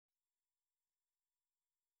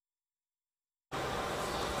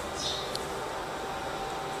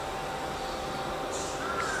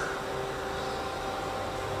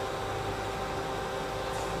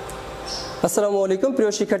আসসালামু আলাইকুম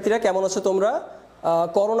প্রিয় শিক্ষার্থীরা, কেমন আছো তোমরা?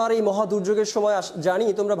 করোনার এই মহা দুর্যোগের সময় জানি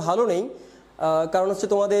তোমরা ভালো নেই, কারণ হচ্ছে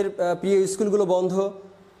তোমাদের প্রিয় স্কুলগুলো বন্ধ,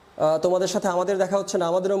 তোমাদের সাথে আমাদের দেখা হচ্ছে না,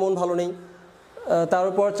 আমাদেরও মন ভালো নেই। তার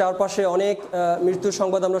উপর চারপাশে অনেক মৃত্যুর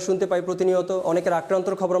সংবাদ আমরা শুনতে পাই প্রতিনিয়ত, অনেকের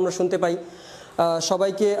আক্রান্তর খবর আমরা শুনতে পাই।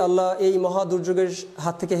 সবাইকে আল্লাহ এই মহা দুর্যোগের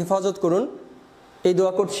হাত থেকে হেফাজত করুন, এই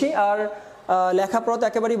দোয়া করছি। আর লেখাপড়া তো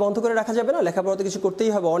একেবারেই বন্ধ করে রাখা যাবে না, লেখাপড়া তো কিছু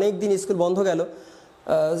করতেই হবে, অনেক দিন স্কুল বন্ধ গেল।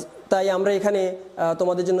 তাই আমরা এখানে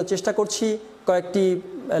তোমাদের জন্য চেষ্টা করছি কয়েকটি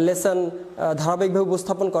লেসন ধারাবাহিকভাবে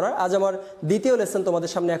উপস্থাপন করার। আজ আমার দ্বিতীয় লেসন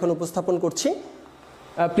তোমাদের সামনে এখন উপস্থাপন করছি।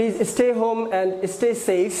 Please stay home and stay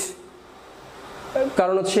safe.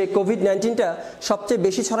 কারণ হচ্ছে কোভিড-19টা সবচেয়ে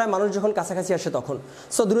বেশি ছড়ায় মানুষ যখন কাছাকাছি আসে তখন।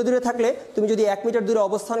 সো দূরে দূরে থাকলে তুমি যদি 1 মিটার দূরে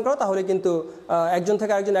অবস্থান করো তাহলে কিন্তু একজন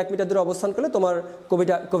থেকে আরেকজন 1 মিটার দূরে অবস্থান করলে তোমার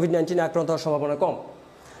কোভিড-19 আক্রান্ত হওয়ার সম্ভাবনা কম।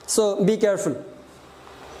 So be careful.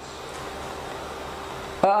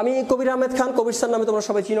 আমি কবির আহমেদ খান, কবির স্যার নামে তোমরা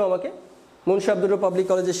সবাই চিনো আমাকে, মুন্সি আব্দুর পাবলিক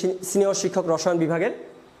কলেজের সিনিয়র শিক্ষক, রসায়ন বিভাগের।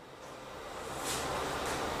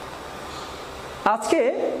 আজকে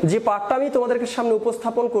যে পাঠটা আমি তোমাদেরকে সামনে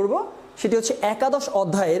উপস্থাপন করব সেটি হচ্ছে একাদশ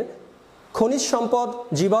অধ্যায়ের খনিজ সম্পদ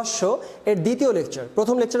জীবাশ্ম এর দ্বিতীয় লেকচার।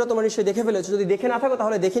 প্রথম লেকচারটা তোমরা নিশ্চয়ই দেখে ফেলেছো, যদি দেখে না থাকো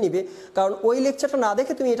তাহলে দেখে নিবে, কারণ ওই লেকচারটা না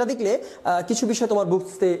দেখে তুমি এটা দেখলে কিছু বিষয় তোমার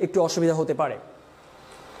বুঝতে একটু অসুবিধা হতে পারে।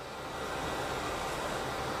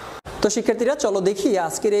 তো শিক্ষার্থীরা, চলো দেখি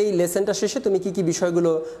আজকের এই লেসনটা শেষে তুমি কি কি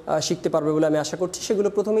বিষয়গুলো শিখতে পারবে বলে আমি আশা করছি। সেগুলো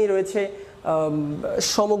প্রথমেই রয়েছে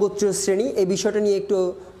সমগোত্রীয় শ্রেণী, এই বিষয়টা নিয়ে একটু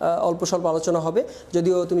অল্প স্বল্প আলোচনা হবে,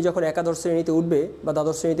 যদিও তুমি যখন একাদশ শ্রেণীতে উঠবে বা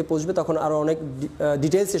দ্বাদশ শ্রেণীতে পৌঁছবে তখন আরও অনেক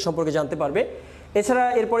ডিটেলস এ সম্পর্কে জানতে পারবে। এছাড়া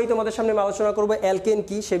এরপরেই তোমাদের সামনে আলোচনা করবো অ্যালকেন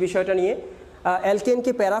কি, সে বিষয়টা নিয়ে।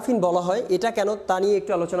 অ্যালকেনকে প্যারাফিন বলা হয়, এটা কেন তা নিয়ে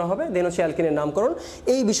একটু আলোচনা হবে। দেন হচ্ছে অ্যালকেনের নামকরণ,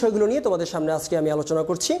 এই বিষয়গুলো নিয়ে তোমাদের সামনে আজকে আমি আলোচনা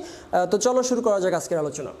করছি। তো চলো শুরু করা যাক আজকের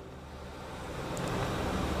আলোচনা।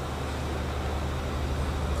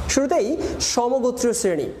 শুরুতেই সমগোত্রীয়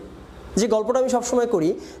শ্রেণী, যে গল্পটা আমি সবসময় করি,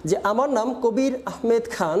 যে আমার নাম কবির আহমেদ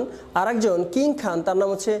খান, আর একজন কিং খান, তার নাম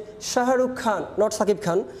হচ্ছে শাহরুখ খান, নট সাকিব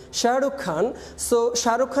খান, শাহরুখ খান। সো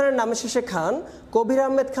শাহরুখ খানের নামের শেষে খান, কবির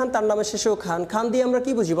আহমেদ খান তার নামের শেষেও খান। খান দিয়ে আমরা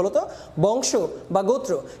কি বুঝি বলতো? বংশ বা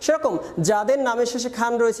গোত্র। সেরকম যাদের নামের শেষে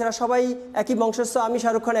খান রয়েছে এরা সবাই একই বংশের। সো আমি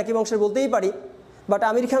শাহরুখ খান একই বংশের বলতেই পারি, বাট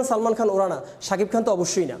আমির খান, সালমান খান ওরা না, সাকিব খান তো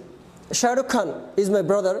অবশ্যই না। Shahrukh Khan is my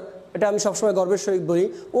brother, এটা আমি সবসময় গর্বের সহিত বলি,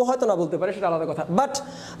 ও হয়তো না বলতে পারে, সেটা আলাদা কথা। বাট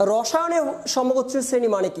রসায়নে সমগোত্রীয় শ্রেণী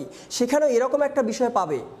মানে কি, সেখানেও এরকম একটা বিষয়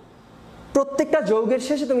পাবে, প্রত্যেকটা যৌগের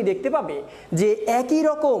শেষে তুমি দেখতে পাবে যে একই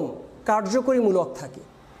রকম কার্যকরী মূলক থাকে।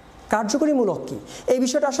 কার্যকরী মূলক কি, এই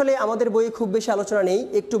বিষয়টা আসলে আমাদের বইয়ে খুব বেশি আলোচনা নেই,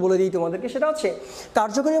 একটু বলে দিই তোমাদেরকে। সেটা হচ্ছে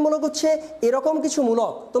কার্যকরী মূলক হচ্ছে এরকম কিছু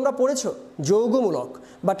মূলক, তোমরা পড়েছো যৌগমূলক,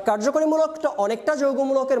 বাট কার্যকরী মূলকটা অনেকটা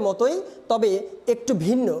যৌগমূলকের মতোই, তবে একটু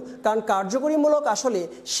ভিন্ন। কারণ কার্যকরী মূলক আসলে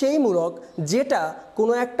সেই মূলক যেটা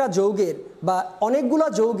কোনো একটা যৌগের বা অনেকগুলো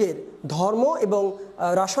যৌগের ধর্ম এবং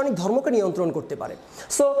রাসায়নিক ধর্মকে নিয়ন্ত্রণ করতে পারে।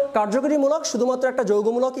 সো কার্যকরী মূলক শুধুমাত্র একটা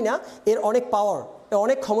যৌগমূলকই না, এর অনেক পাওয়ার,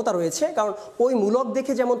 অনেক ক্ষমতা রয়েছে। কারণ ওই মূলক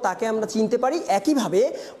দেখে যেমন তাকে আমরা চিনতে পারি, একইভাবে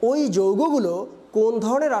ওই যৌগগুলো কোন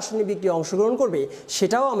ধরনের রাসায়নিক বিক্রিয়ায় অংশগ্রহণ করবে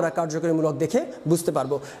সেটাও আমরা কার্যকরী মূলক দেখে বুঝতে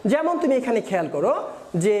পারবো। যেমন তুমি এখানে খেয়াল করো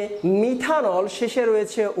যে মিথানল শেষে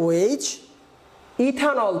রয়েছে OH,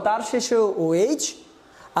 ইথানল তার শেষেও OH,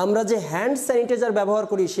 আমরা যে হ্যান্ড স্যানিটাইজার ব্যবহার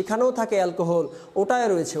করি সেখানেও থাকে অ্যালকোহল, ওটায়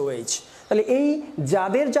রয়েছে OH। তাহলে এই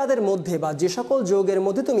যাদের যাদের মধ্যে বা যে সকল যৌগের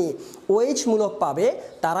মধ্যে তুমি OH মূলক পাবে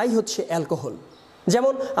তারাই হচ্ছে অ্যালকোহল।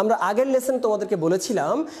 যেমন আমরা আগের লেসন তোমাদেরকে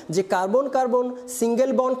বলেছিলাম যে কার্বন কার্বন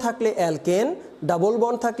সিঙ্গেল বন্ড থাকলে অ্যালকেন, ডাবল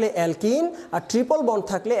বন্ড থাকলে অ্যালকিন, আর ট্রিপল বন্ড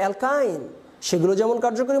থাকলে অ্যালকাইন, সেগুলো যেমন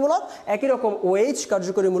কার্যকরীমূলক, একই রকম OH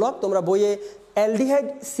কার্যকরীমূলক। তোমরা বইয়ে অ্যালডিহাইড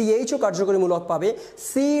CH ও কার্যকরীমূলক পাবে,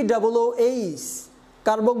 COOH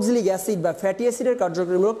কার্বক্সিলিক অ্যাসিড বা ফ্যাটি অ্যাসিডের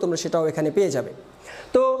কার্যকরীমূলক, তোমরা সেটাও এখানে পেয়ে যাবে।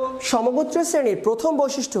 তো সমগোত্রীয় শ্রেণীর প্রথম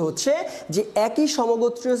বৈশিষ্ট্য হচ্ছে যে একই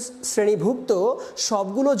সমগোত্রীয় শ্রেণীভুক্ত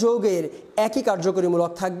সবগুলো যৌগের একই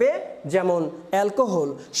কার্যকরীমূলক থাকবে। যেমন অ্যালকোহল,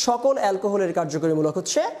 সকল অ্যালকোহলের কার্যকরীমূলক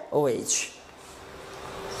হচ্ছে OH।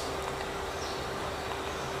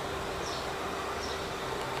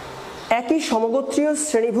 একই সমগোত্রীয়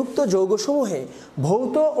শ্রেণীভুক্ত যৌগসমূহে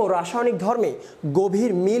ভৌত ও রাসায়নিক ধর্মে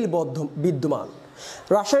গভীর মিল বিদ্যমান।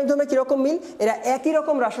 রাসায়নিক ধর্মে কীরকম মিল? এরা একই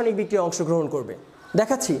রকম রাসায়নিক বিক্রিয়ায় অংশগ্রহণ করবে।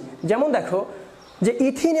 দেখাচ্ছি, যেমন দেখো যে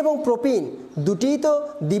ইথিন এবং প্রোপিন দুটিই তো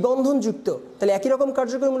দ্বিবন্ধনযুক্ত, তাহলে একই রকম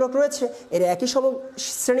কার্যকরীমূলক রয়েছে, এরা একই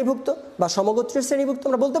শ্রেণীভুক্ত বা সমগোত্রীয় শ্রেণীভুক্ত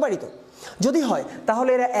আমরা বলতে পারি। তো যদি হয় তাহলে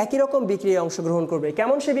এরা একই রকম বিক্রিয়ায় অংশগ্রহণ করবে।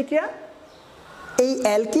 কেমন সে বিক্রিয়া? এই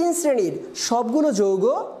অ্যালকিন শ্রেণীর সবগুলো যৌগ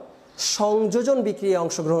সংযোজন বিক্রিয়ায়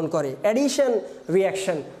অংশগ্রহণ করে, অ্যাডিশন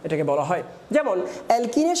রিঅ্যাকশন এটাকে বলা হয়। যেমন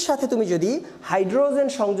অ্যালকিনের সাথে তুমি যদি হাইড্রোজেন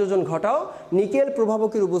সংযোজন ঘটাও নিকেল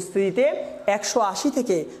প্রভাবকের উপস্থিতিতে 180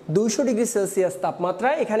 থেকে 200 ডিগ্রি সেলসিয়াস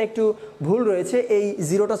তাপমাত্রায়, এখানে একটু ভুল রয়েছে, এই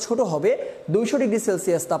জিরোটা ছোট হবে, 200 ডিগ্রি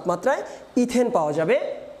সেলসিয়াস তাপমাত্রায় ইথেন পাওয়া যাবে।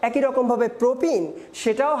 একই রকমভাবে প্রোপিন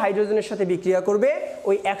সেটাও হাইড্রোজেনের সাথে বিক্রিয়া করবে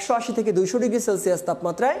ওই 180 থেকে 200 ডিগ্রি সেলসিয়াস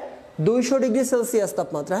তাপমাত্রায়, 200 ডিগ্রি সেলসিয়াস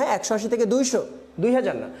তাপমাত্রা, হ্যাঁ 180 থেকে 200,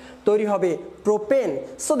 2000 না, তৈরি হবে প্রোপেন।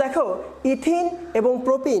 সো দেখো ইথিন এবং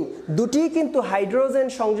প্রোপিন দুটিই কিন্তু হাইড্রোজেন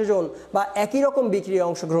সংযোজন বা একই রকম বিক্রিয়ায়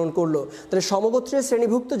অংশগ্রহণ করলো। তাহলে সমগোত্রীয়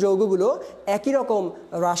শ্রেণীভুক্ত যৌগগুলো একই রকম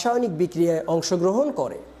রাসায়নিক বিক্রিয়ায় অংশগ্রহণ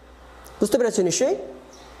করে। বুঝতে পেরেছো নিশ্চয়ই?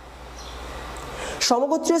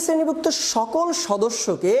 সমগোত্রীয় শ্রেণীভুক্ত সকল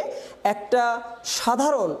সদস্যকে একটা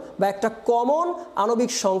সাধারণ বা একটা কমন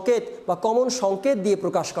আণবিক সংকেত বা কমন সংকেত দিয়ে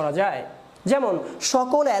প্রকাশ করা যায়। যেমন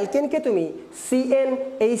সকল অ্যালকেনকে তুমি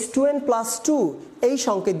CnH2n+2 এই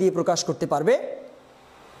সংকেত দিয়ে প্রকাশ করতে পারবে।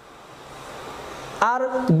 আর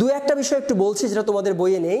দু একটা বিষয় একটু বলছি যেটা তোমাদের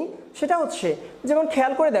বইয়ে নেই, সেটা হচ্ছে যেমন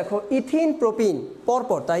খেয়াল করে দেখো ইথিন প্রোপিন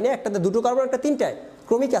পরপর, তাই না? একটাতে দুটো কার্বন, একটা তিনটায়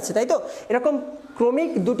ক্রমিক আছে, তাই তো? এরকম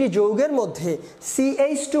ক্রমিক দুটি যৌগের মধ্যে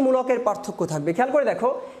CH2 মূলকের পার্থক্য থাকবে। খেয়াল করে দেখো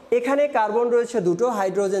এখানে কার্বন রয়েছে দুটো,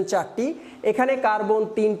 হাইড্রোজেন 4টি, এখানে কার্বন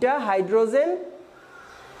 3টা, হাইড্রোজেন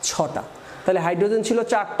 6টা। তাহলে হাইড্রোজেন ছিল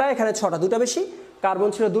 4টা, এখানে 6টা, দুটো বেশি, কার্বন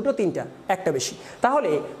ছিল দুটো, 3টা, একটা বেশি।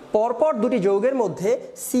 তাহলে পরপর দুটি যৌগের মধ্যে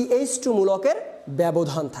CH2 মূলকের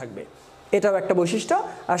ব্যবধান থাকবে, এটাও একটা বৈশিষ্ট্য।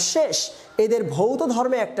 আর শেষ, এদের ভৌত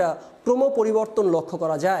ধর্মে একটা ক্রম পরিবর্তন লক্ষ্য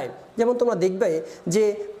করা যায়। যেমন তোমরা দেখবে যে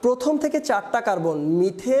প্রথম থেকে 4টা carbon,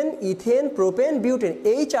 methane, ethane, propane, butane,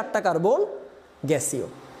 এই 4টা কার্বন গ্যাসীয়,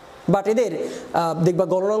 বাট এদের দেখবা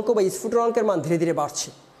গলনাঙ্ক বা স্ফুটনাঙ্কের মান ধীরে ধীরে বাড়ছে।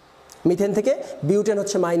 মিথেন থেকে বিউটেন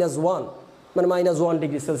হচ্ছে -1, মানে -1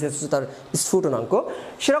 ডিগ্রি সেলসিয়াস হচ্ছে তার স্ফুটনাঙ্ক।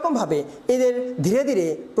 সেরকমভাবে এদের ধীরে ধীরে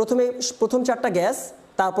প্রথম 4টা গ্যাস,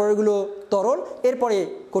 তারপর এগুলো তরল, এরপরে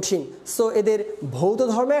কঠিন। সো এদের ভৌত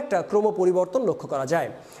ধর্মে একটা ক্রম পরিবর্তন লক্ষ্য করা যায়।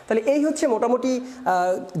 তাহলে এই হচ্ছে মোটামুটি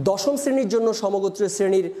দশম শ্রেণীর জন্য সমগোত্রীয়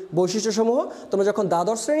শ্রেণীর বৈশিষ্ট্যসমূহ। তোমরা যখন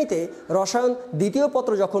দ্বাদশ শ্রেণীতে রসায়ন দ্বিতীয়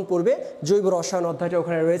পত্র যখন পড়বে, জৈব রসায়ন অধ্যায়টা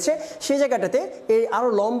ওখানে রয়েছে, সেই জায়গাটাতে এই আরও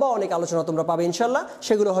লম্বা অনেক আলোচনা তোমরা পাবে ইনশাল্লাহ।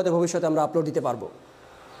 সেগুলো হয়তো ভবিষ্যতে আমরা আপলোড দিতে পারবো।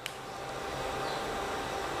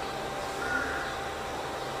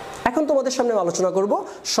 এখন তোমাদের সামনে আলোচনা করব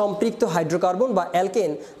সম্পৃক্ত হাইড্রোকার্বন বা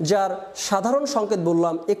অ্যালকেন, যার সাধারণ সংকেত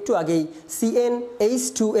বললাম একটু আগেই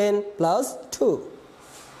CnH2n+2।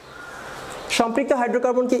 সম্পৃক্ত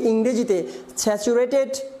হাইড্রোকার্বনকে ইংরেজিতে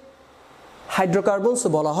স্যাচুরেটেড হাইড্রোকার্বনস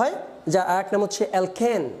বলা হয়, যার আরেক নাম হচ্ছে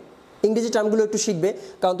অ্যালকেন। ইংরেজি টার্মগুলো একটু শিখবে,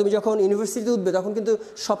 কারণ তুমি যখন ইউনিভার্সিটিতে উঠবে তখন কিন্তু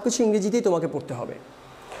সব কিছু ইংরেজিতেই তোমাকে পড়তে হবে।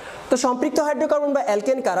 তো সম্পৃক্ত হাইড্রোকার্বন বা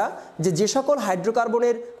অ্যালকেন কারা? যে সকল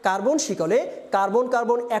হাইড্রোকার্বনের কার্বন শিকলে কার্বন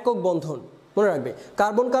কার্বন একক বন্ধন, মনে রাখবে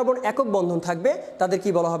কার্বন কার্বন একক বন্ধন থাকবে, তাদের কি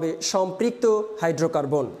বলা হবে? সম্পৃক্ত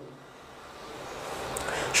হাইড্রোকার্বন।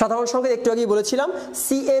 সাধারণ সংকেত একটু আগেই বলেছিলাম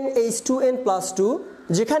CnH2n+2,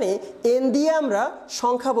 যেখানে n দিয়ে আমরা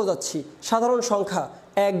সংখ্যা বোঝাচ্ছি, সাধারণ সংখ্যা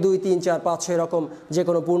 1 2 3 4 5 6 এরকম যে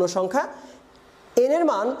কোনো পূর্ণ সংখ্যা। n এর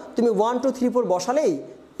মান তুমি 1 2 3 4 বসালেই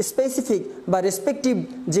স্পেসিফিক বা রেসপেক্টিভ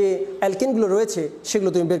যে অ্যালকেনগুলো রয়েছে সেগুলো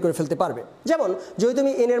তুমি বের করে ফেলতে পারবে। যেমন যদি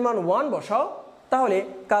তুমি n এর মান 1 বসাও, তাহলে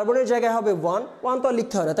কার্বনের জায়গায় হবে 1 তো আর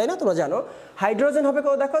লিখতে হয় না, তাই না? তোমরা জানো হাইড্রোজেন হবে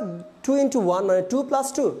কত? দেখো 2 × 1 মানে 2 +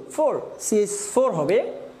 2 4, CH4 হবে।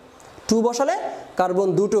 2 বসালে কার্বন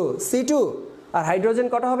দুটো, C2। আর হাইড্রোজেন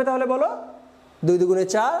কটা হবে তাহলে বলো? 2 × 2 =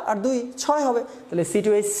 4 আর 2 6 হবে, তাহলে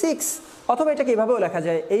C2H6। অথবা এটাকে এভাবেও লেখা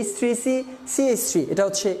যায় H3C CH3, এটা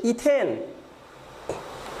হচ্ছে ইথেন।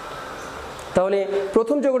 তাহলে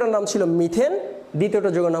প্রথম যৌগটার নাম ছিল মিথেন, দ্বিতীয়টা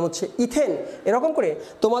যৌগের নাম হচ্ছে ইথেন। এরকম করে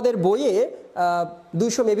তোমাদের বইয়ে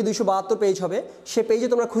 200 মেবি 272 পেজ হবে, সে পেজে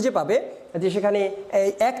তোমরা খুঁজে পাবে যে সেখানে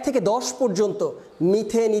 1 থেকে 10 পর্যন্ত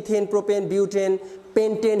methane, ethane, propane, butane,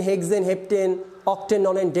 pentane, hexane, heptane, octane,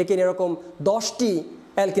 ননেন, ডেকেন, এরকম 10টি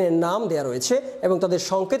অ্যালকেনের নাম দেওয়া রয়েছে এবং তাদের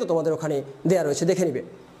সংকেতও তোমাদের ওখানে দেওয়া রয়েছে, দেখে নিবে।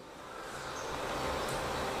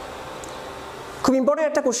 খুব ইম্পর্টেন্ট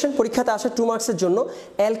একটা কোশ্চেন পরীক্ষাতে আসে 2 মার্কসের জন্য।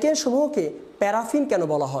 অ্যালকেন সমূহকে প্যারাফিন কেন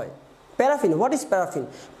বলা হয়? Paraffin, what is paraffin?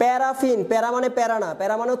 Paraffin, প্যারা মানে প্যারা না,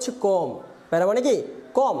 প্যারা মানে হচ্ছে কম। প্যারা মানে কি?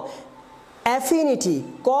 কম। অ্যাফিনিটি,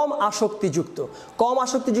 কম আসক্তিযুক্ত। কম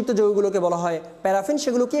আসক্তিযুক্ত যৌগগুলোকে বলা হয় প্যারাফিন।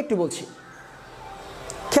 সেগুলো কি একটু বলছি,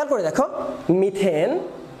 খেয়াল করে দেখো। মিথেন,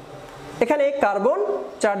 এখানে কার্বন,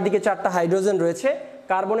 চারদিকে 4টা হাইড্রোজেন রয়েছে,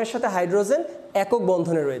 কার্বনের সাথে হাইড্রোজেন একক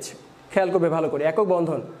বন্ধনে রয়েছে, খেয়াল করবে ভালো করে, একক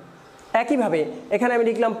বন্ধন। একইভাবে এখানে আমি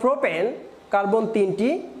লিখলাম প্রোপেন, কার্বন 3টি,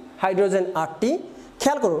 হাইড্রোজেন 8টি।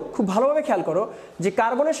 খেয়াল করো, খুব ভালোভাবে খেয়াল করো যে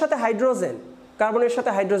কার্বনের সাথে হাইড্রোজেন, কার্বনের সাথে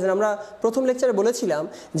হাইড্রোজেন। আমরা প্রথম লেকচারে বলেছিলাম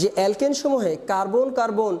যে অ্যালকেন সমূহে কার্বন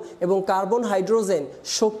কার্বন এবং কার্বন হাইড্রোজেন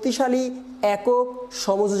শক্তিশালী একক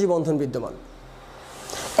সমযোজী বন্ধন বিদ্যমান।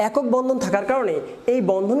 একক বন্ধন থাকার কারণে এই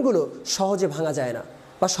বন্ধনগুলো সহজে ভাঙা যায় না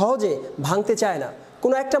বা সহজে ভাঙতে চায় না।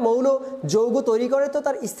 কোনো একটা মৌল যৌগ তৈরি করে তো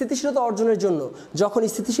তার স্থিতিশীলতা অর্জনের জন্য, যখন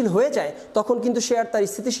স্থিতিশীল হয়ে যায় তখন কিন্তু সে আর তার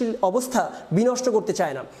স্থিতিশীল অবস্থা বিনষ্ট করতে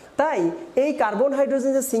চায় না। তাই এই কার্বন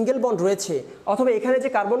হাইড্রোজেন যে সিঙ্গেল বন্ড রয়েছে অথবা এখানে যে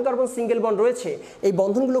কার্বন কার্বন সিঙ্গেল বন্ড রয়েছে, এই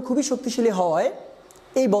বন্ধনগুলো খুবই শক্তিশালী হওয়ায়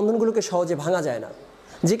এই বন্ধনগুলোকে সহজে ভাঙা যায় না,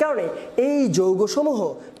 যে কারণে এই যৌগসমূহ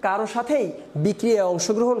কারো সাথেই বিক্রিয়ায়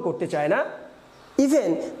অংশগ্রহণ করতে চায় না। ইভেন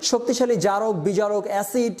শক্তিশালী জারক, বিজারক,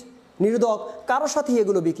 অ্যাসিড, নিরোধক কারোর সাথেই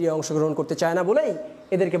এগুলো বিক্রিয়ায় অংশগ্রহণ করতে চায় না বলেই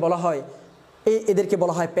এদেরকে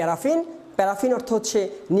বলা হয় প্যারাফিন। প্যারাফিন অর্থ হচ্ছে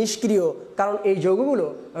নিষ্ক্রিয়, কারণ এই যৌগগুলো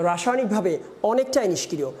রাসায়নিকভাবে অনেকটাই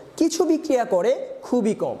নিষ্ক্রিয়, কিছু বিক্রিয়া করে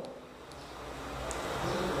খুবই কম।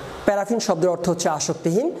 প্যারাফিন শব্দের অর্থ হচ্ছে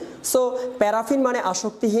আসক্তিহীন। সো প্যারাফিন মানে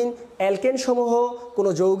আসক্তিহীন। অ্যালকেন সমূহ কোনো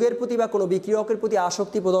যৌগের প্রতি বা কোনো বিক্রিয়কের প্রতি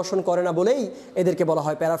আসক্তি প্রদর্শন করে না বলেই এদেরকে বলা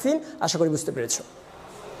হয় প্যারাফিন। আশা করি বুঝতে পেরেছ।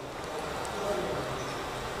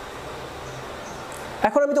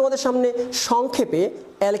 এখন আমি তোমাদের সামনে সংক্ষেপে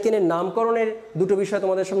অ্যালকেনের নামকরণের দুটো বিষয়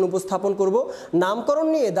তোমাদের সামনে উপস্থাপন করব। নামকরণ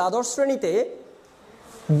নিয়ে দ্বাদশ শ্রেণীতে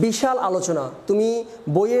বিশাল আলোচনা, তুমি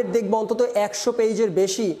বইয়ের দেখবে অন্তত 100 পেজের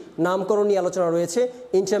বেশি নামকরণ নিয়ে আলোচনা রয়েছে।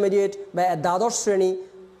 ইন্টারমিডিয়েট বা দ্বাদশ শ্রেণী,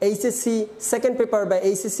 এইচএসসি সেকেন্ড পেপার বা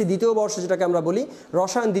এইচএসসি দ্বিতীয় বর্ষ যেটাকে আমরা বলি,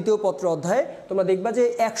 রসায়ন দ্বিতীয় পত্র অধ্যায়ে তোমরা দেখবা যে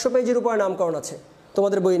 100 পেজের উপরে নামকরণ আছে।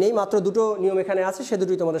 তোমাদের বই নেই, মাত্র দুটো নিয়ম এখানে আছে, সে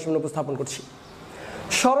দুটোই তোমাদের সামনে উপস্থাপন করছি।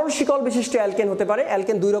 সরল শিকল বিশিষ্ট অ্যালকেন হতে পারে।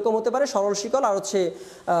 অ্যালকেন দুই রকম হতে পারে, সরল শিকল আর হচ্ছে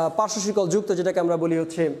পার্শ্ব শিকল যুক্ত, যেটাকে আমরা বলি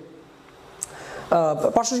হচ্ছে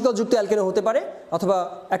পার্শ্ব শিকল যুক্ত অ্যালকেনও হতে পারে, অথবা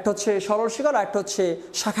একটা হচ্ছে সরল শিকল আর একটা হচ্ছে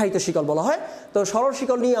শাখায়িত শিকল বলা হয়। তো সরল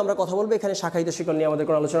শিকল নিয়ে আমরা কথা বলবো, এখানে শাখায়িত শিকল নিয়ে আমাদের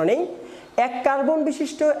কোনো আলোচনা নেই। 1 কার্বন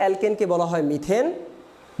বিশিষ্ট অ্যালকেনকে বলা হয় মিথেন,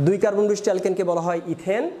 2 কার্বন বিশিষ্ট অ্যালকেনকে বলা হয়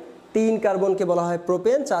ইথেন, 3 কার্বনকে বলা হয়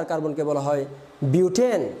প্রোপেন, 4 কার্বনকে বলা হয়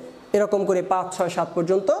বিউটেন। এরকম করে 5, 6, 7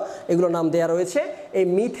 পর্যন্ত এগুলো নাম দেওয়া রয়েছে। এই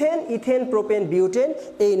মিথেন, ইথেন, প্রোপেন, বিউটেন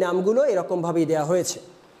এই নামগুলো এরকমভাবেই দেওয়া হয়েছে।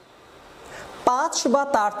 5 বা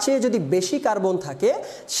তার চেয়ে যদি বেশি কার্বন থাকে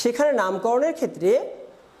সেখানে নামকরণের ক্ষেত্রে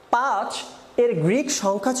 5 এর গ্রিক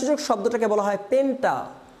সংখ্যাসূচক শব্দটাকে বলা হয় পেন্টা।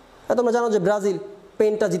 তোমরা জানো যে ব্রাজিল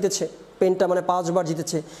পেন্টা জিতেছে, পেন্টা মানে 5 বার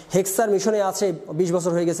জিতেছে। হেক্সার মিশনে আছে 20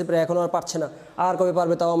 বছর হয়ে গেছে প্রায়, এখনও আর পারছে না, আর কবে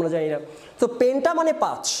পারবে তাও আমরা জানি না। তো পেন্টা মানে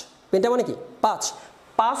 5, পেন্টা মানে কি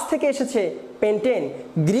 5 থেকে এসেছে পেন্টেন।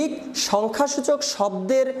 গ্রিক সংখ্যাসূচক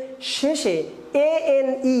শব্দের শেষে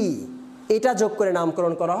ANE এটা যোগ করে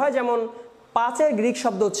নামকরণ করা হয়। যেমন 5-এর গ্রিক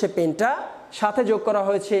শব্দ হচ্ছে পেন্টা, সাথে যোগ করা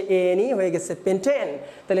হয়েছে ANE, হয়ে গেছে পেন্টেন।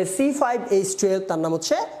 তাহলে C5H12 তার নাম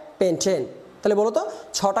হচ্ছে পেন্টেন। তাহলে বলো তো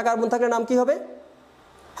 6টা কার্বন থাকলে নাম কি হবে?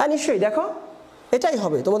 হ্যাঁ নিশ্চয়ই, দেখো এটাই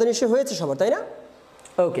হবে, তোমাদের নিশ্চয়ই হয়েছে সবার, তাই না?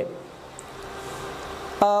 ওকে,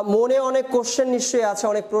 মনে অনেক কোশ্চেন নিশ্চয়ই আছে,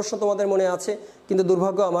 অনেক প্রশ্ন তোমাদের মনে আছে, কিন্তু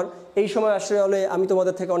দুর্ভাগ্য আমার এই সময় আসলে আমি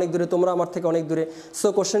তোমাদের থেকে অনেক দূরে, তোমরা আমার থেকে অনেক দূরে। সো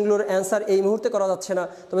কোশ্চেনগুলোর অ্যান্সার এই মুহূর্তে করা যাচ্ছে না,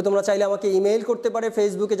 তবে তোমরা চাইলে আমাকে ইমেইল করতে পারে,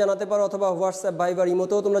 ফেসবুকে জানাতে পারো, অথবা হোয়াটসঅ্যাপ, ভাইবার,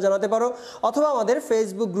 ইমোতেও তোমরা জানাতে পারো, অথবা আমাদের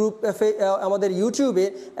ফেসবুক গ্রুপ, আমাদের ইউটিউবে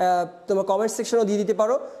তোমরা কমেন্ট সেকশনও দিয়ে দিতে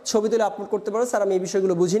পারো, ছবি তুলে আপলোড করতে পারো, স্যার আমি এই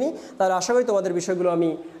বিষয়গুলো বুঝিনি, তাহলে আশা করি তোমাদের বিষয়গুলো আমি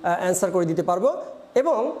অ্যান্সার করে দিতে পারবো।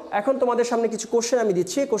 এবং এখন তোমাদের সামনে কিছু কোশ্চেন আমি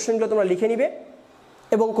দিচ্ছি, কোশ্চেনগুলো তোমরা লিখে নিবে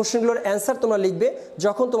এবং কোশ্চেনগুলোর অ্যান্সার তোমরা লিখবে।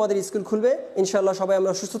 যখন তোমাদের স্কুল খুলবে ইনশাআল্লাহ, সবাই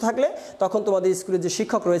আমরা সুস্থ থাকলে, তখন তোমাদের স্কুলের যে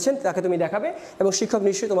শিক্ষক রয়েছেন তাকে তুমি দেখাবে এবং শিক্ষক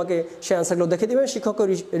নিশ্চয়ই তোমাকে সেই অ্যান্সারগুলো দেখে দেবেন। শিক্ষককে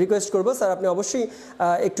রিকোয়েস্ট করবো, স্যার আপনি অবশ্যই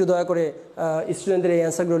একটু দয়া করে স্টুডেন্টদের এই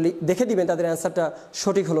অ্যান্সারগুলো দেখে দিবেন, তাদের অ্যান্সারটা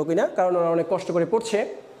সঠিক হলো কিনা, কারণ ওরা অনেক কষ্ট করে পড়ছে।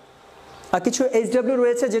 আর কিছু HW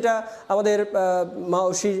রয়েছে, যেটা আমাদের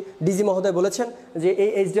মাওসি ডিজি মহোদয় বলেছেন যে এই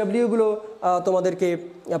HWগুলো তোমাদেরকে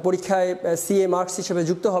পরীক্ষায় CA মার্কস হিসেবে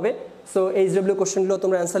যুক্ত হবে। সো HW কোশ্চেনগুলো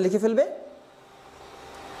তোমরা অ্যান্সার লিখে ফেলবে।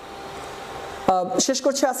 শেষ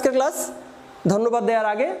করছি আজকের ক্লাস। ধন্যবাদ দেওয়ার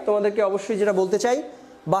আগে তোমাদেরকে অবশ্যই যেটা বলতে চাই,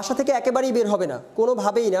 বাসা থেকে একেবারেই বের হবে না,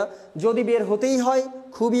 কোনোভাবেই না। যদি বের হতেই হয়,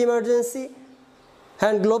 খুবই ইমার্জেন্সি,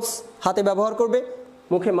 হ্যান্ড গ্লোভস হাতে ব্যবহার করবে,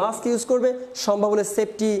 মুখে মাস্ক ইউজ করবে, সম্ভব হলে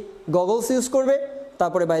সেফটি গগলস ইউজ করবে,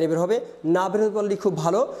 তারপরে বাইরে বের হবে। না বের হতে পারলে খুব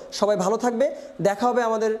ভালো। সবাই ভালো থাকবে, দেখা হবে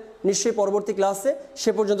আমাদের নিশ্চয়ই পরবর্তী ক্লাসে।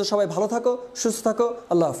 সে পর্যন্ত সবাই ভালো থাকো, সুস্থ থাকো,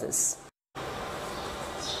 আল্লাহ হাফেজ।